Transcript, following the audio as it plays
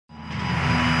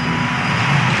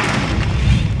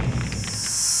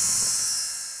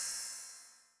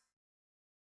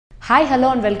Hi, hello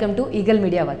and welcome to Eagle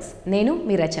Media Works. నేను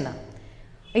మీ రచన.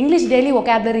 English daily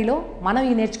వొకాబులరీలో మనం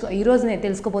ఈ రోజు నేను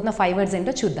తెలుసుకోబోతున్న 5 వర్డ్స్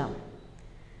ఏంటో చూద్దాం.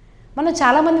 మనం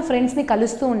చాలామంది ఫ్రెండ్స్ని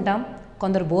కలుస్తూ ఉంటాం.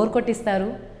 కొందరు బోర్ కొట్టిస్తారు.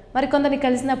 మరి కొందరిని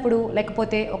కలిసినప్పుడు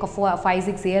లేకపోతే ఒక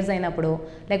 5-6 ఇయర్స్ అయినప్పుడు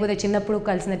లేకపోతే చిన్నప్పుడు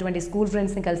కలిసినటువంటి స్కూల్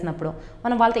ఫ్రెండ్స్ని కలిసినప్పుడు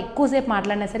మనం వాళ్ళతో ఎక్కువసేపు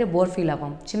మాట్లాడినా సరే బోర్ ఫీల్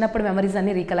అవ్వం. చిన్నప్పుడు మెమరీస్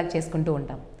అన్నీ రీకలెక్ట్ చేసుకుంటూ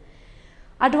ఉంటాం.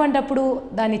 అటువంటప్పుడు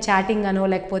దాన్ని చాటింగ్ అనో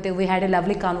లేకపోతే we had a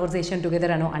lovely conversation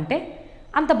together అనో అంటే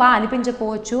అంత బాగా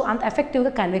అనిపించకపోవచ్చు, అంత ఎఫెక్టివ్గా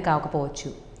కన్వే కాకపోవచ్చు.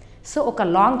 సో ఒక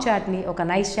లాంగ్ చాట్ని, ఒక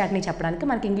నైస్ చాట్ని చెప్పడానికి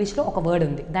మనకి ఇంగ్లీష్లో ఒక వర్డ్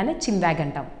ఉంది. దాన్ని చిన్వాగ్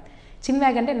అంటాం.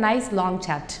 చిన్వాగ్ అంటే nice long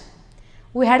chat.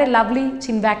 We had a lovely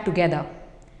చిన్వాగ్ together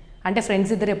అంటే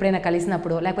ఫ్రెండ్స్ ఇద్దరు ఎప్పుడైనా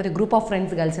కలిసినప్పుడు లేకపోతే గ్రూప్ ఆఫ్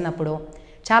ఫ్రెండ్స్ కలిసినప్పుడు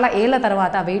చాలా ఏళ్ళ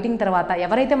తర్వాత వెయిటింగ్ తర్వాత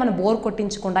ఎవరైతే మనం బోర్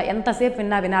కొట్టించకుండా ఎంతసేపు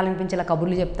వినాలనిపించేలా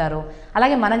కబుర్లు చెప్తారో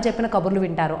అలాగే మనం చెప్పిన కబుర్లు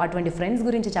వింటారో అటువంటి ఫ్రెండ్స్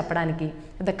గురించి చెప్పడానికి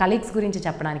లేదా కలీగ్స్ గురించి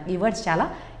చెప్పడానికి ఈ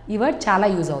వర్డ్ చాలా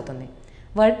యూజ్ అవుతుంది.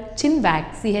 Word చిన్వాగ్,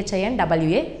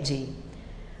 CHINWAG.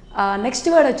 నెక్స్ట్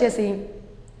వర్డ్ వచ్చేసి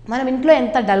మనం ఇంట్లో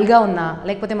ఎంత డల్గా ఉన్నా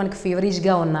లేకపోతే మనకి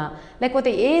ఫీవరిష్గా ఉన్నా లేకపోతే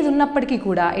ఏది ఉన్నప్పటికీ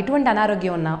కూడా ఎటువంటి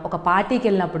అనారోగ్యం ఉన్నా ఒక పార్టీకి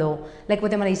వెళ్ళినప్పుడు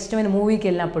లేకపోతే మన ఇష్టమైన మూవీకి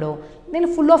వెళ్ళినప్పుడు నేను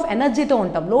ఫుల్ ఆఫ్ ఎనర్జీతో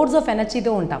ఉంటాం, లోడ్స్ ఆఫ్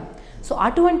ఎనర్జీతో ఉంటాం. సో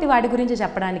అటువంటి వాటి గురించి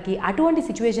చెప్పడానికి, అటువంటి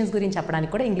సిచ్యువేషన్స్ గురించి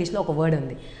చెప్పడానికి కూడా ఇంగ్లీష్లో ఒక వర్డ్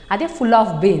ఉంది. అదే full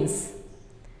of beans.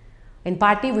 In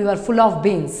party we are full of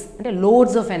beans అంటే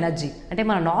లోడ్స్ ఆఫ్ ఎనర్జీ. అంటే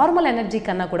మన నార్మల్ ఎనర్జీ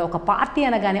కన్నా కూడా ఒక పార్టీ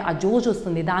అనగానే ఆ జోష్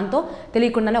వస్తుంది, దాంతో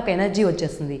తెలియకుండానే ఒక ఎనర్జీ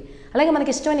వచ్చేస్తుంది. అలాగే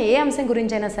మనకి ఇష్టమైన ఏ అంశం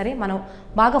గురించి అయినా సరే మనం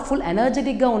బాగా ఫుల్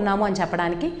ఎనర్జెటిక్గా ఉన్నాము అని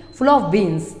చెప్పడానికి ఫుల్ ఆఫ్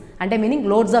బీన్స్ అంటే మీనింగ్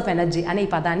లోడ్స్ ఆఫ్ ఎనర్జీ అనే ఈ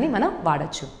పదాన్ని మనం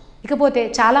వాడచ్చు. ఇకపోతే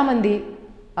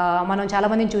మనం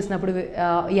చాలామందిని చూసినప్పుడు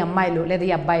ఈ అమ్మాయిలు లేదా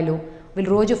ఈ అబ్బాయిలు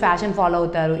వీళ్ళు రోజు ఫ్యాషన్ ఫాలో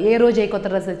అవుతారు, ఏ రోజు ఏ కొత్త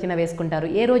డ్రెస్ వచ్చినా వేసుకుంటారు,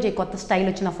 ఏ రోజు ఏ కొత్త స్టైల్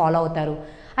వచ్చినా ఫాలో అవుతారు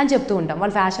అని చెప్తూ ఉంటాం.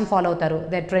 వాళ్ళు ఫ్యాషన్ ఫాలో అవుతారు,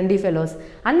 దే ట్రెండీ ఫెలోస్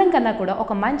అనడం కన్నా కూడా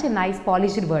ఒక మంచి నైస్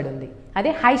పాలిష్డ్ వర్డ్ ఉంది.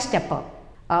 అదే high stepper.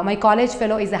 My college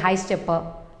fellow is a high stepper,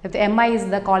 లేకపోతే MI is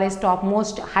the college top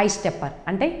most high stepper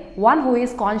అంటే one who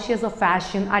is conscious of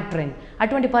fashion ఆ ట్రెండ్.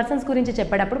 అటువంటి పర్సన్స్ గురించి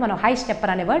చెప్పేటప్పుడు మనం హై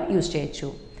స్టెప్పర్ అనే వర్డ్ యూజ్ చేయొచ్చు.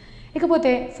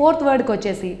 ఇకపోతే 4th వర్డ్కి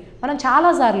వచ్చేసి మనం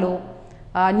చాలాసార్లు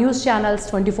news channels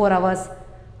 24 hours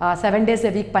 7 days a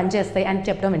week పనిచేస్తాయి అని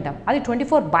చెప్పడం వింటాం. అది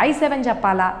 24/7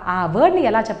 చెప్పాలా, ఆ వర్డ్ని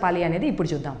ఎలా చెప్పాలి అనేది ఇప్పుడు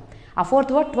చూద్దాం. ఆ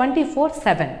 4th వర్డ్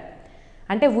 24/7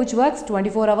 అంటే which works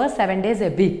 24 hours 7 days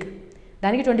a week.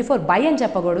 దానికి 24/, అని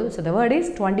చెప్పకూడదు. So the word is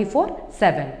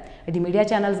 24/7. ఇది మీడియా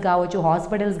ఛానల్స్ కావచ్చు,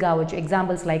 హాస్పిటల్స్ కావచ్చు.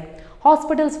 ఎగ్జాంపుల్స్ లైక్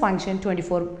హాస్పిటల్స్ ఫంక్షన్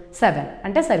 24/7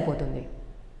 అంటే సరిపోతుంది.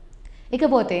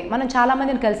 ఇకపోతే మనం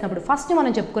చాలామందిని కలిసినప్పుడు ఫస్ట్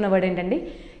మనం చెప్పుకున్న వర్డ్ ఏంటండి,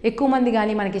 ఎక్కువ మంది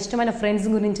కానీ మనకి ఇష్టమైన ఫ్రెండ్స్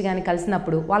గురించి కానీ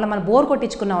కలిసినప్పుడు మన బోర్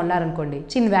కొట్టించుకున్నా ఉన్నారనుకోండి,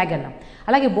 చిన్వాగ్ అన్నాం.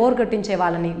 అలాగే బోర్ కొట్టించే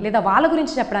వాళ్ళని లేదా వాళ్ళ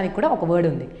గురించి చెప్పడానికి కూడా ఒక వర్డ్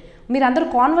ఉంది. మీరందరూ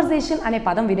కాన్వర్జేషన్ అనే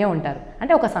పదం వినే ఉంటారు,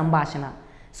 అంటే ఒక సంభాషణ.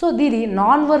 సో దీని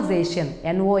నాన్వర్జేషన్,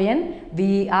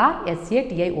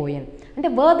 NONVERSATION అంటే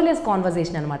వర్డ్లెస్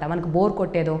కాన్వర్జేషన్ అనమాట. మనకు బోర్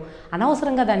కొట్టేదో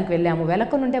అనవసరంగా దానికి వెళ్ళాము,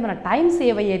 వెళ్ళకుంటే మన టైం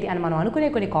సేవ్ అయ్యేది అని మనం అనుకునే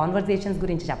కొన్ని కాన్వర్జేషన్స్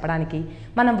గురించి చెప్పడానికి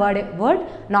మనం వాడే వర్డ్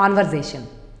నాన్వర్జేషన్.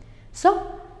 సో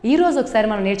ఈరోజు ఒకసారి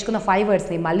మనం నేర్చుకున్న 5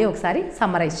 వర్డ్స్ని మళ్ళీ ఒకసారి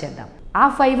సమ్మరైజ్ చేద్దాం. ఆ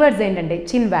 5 వర్డ్స్ ఏంటంటే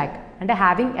చిన్వాగ్ అంటే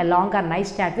having a long are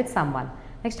nice chat with someone.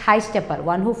 Next high stepper,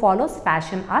 one who follows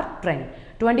fashion are trend.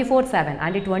 24/7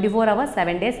 అంటే 24 hours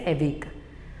 7 days a week.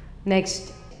 Next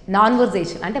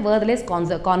నాన్వర్జేషన్ అంటే wordless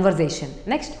conversation.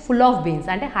 Next full of beans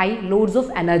అంటే high loads of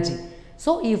energy. So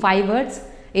ఈ 5 words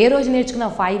ఏ రోజు నేర్చుకున్న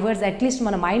 5 words at least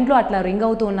మన మైండ్లో అట్లా ring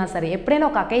అవుతూ ఉన్నా సరే ఎప్పుడైనా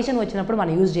ఒక అకేషన్ వచ్చినప్పుడు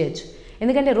మనం యూజ్ చేయొచ్చు.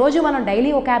 ఎందుకంటే రోజు మనం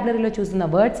డైలీ వొకాబులరీలో చూస్తున్న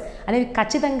వర్డ్స్ అనేవి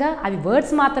ఖచ్చితంగా అవి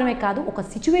వర్డ్స్ మాత్రమే కాదు, ఒక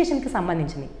సిచ్యువేషన్కి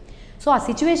సంబంధించినవి. సో ఆ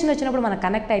సిచ్యువేషన్ వచ్చినప్పుడు మనం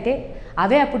కనెక్ట్ అయితే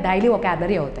అవే అప్పుడు డైలీ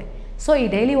వొకాబులరీ అవుతాయి. సో ఈ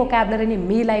డైలీ వొకాబులరీని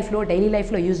మీ డైలీ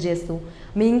లైఫ్లో యూజ్ చేస్తూ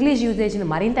మీ ఇంగ్లీష్ యూజేజ్ని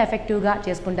మరింత ఎఫెక్టివ్గా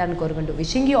చేసుకుంటారని కోరుకుంటూ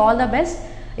wishing you all the best.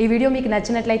 ఈ వీడియో మీకు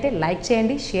నచ్చినట్లయితే లైక్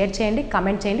చేయండి, షేర్ చేయండి,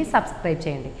 కమెంట్ చేయండి, సబ్స్క్రైబ్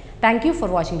చేయండి. Thank you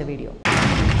for watching the video.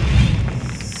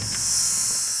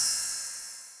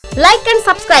 Like and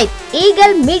subscribe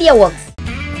Eagle Media Works.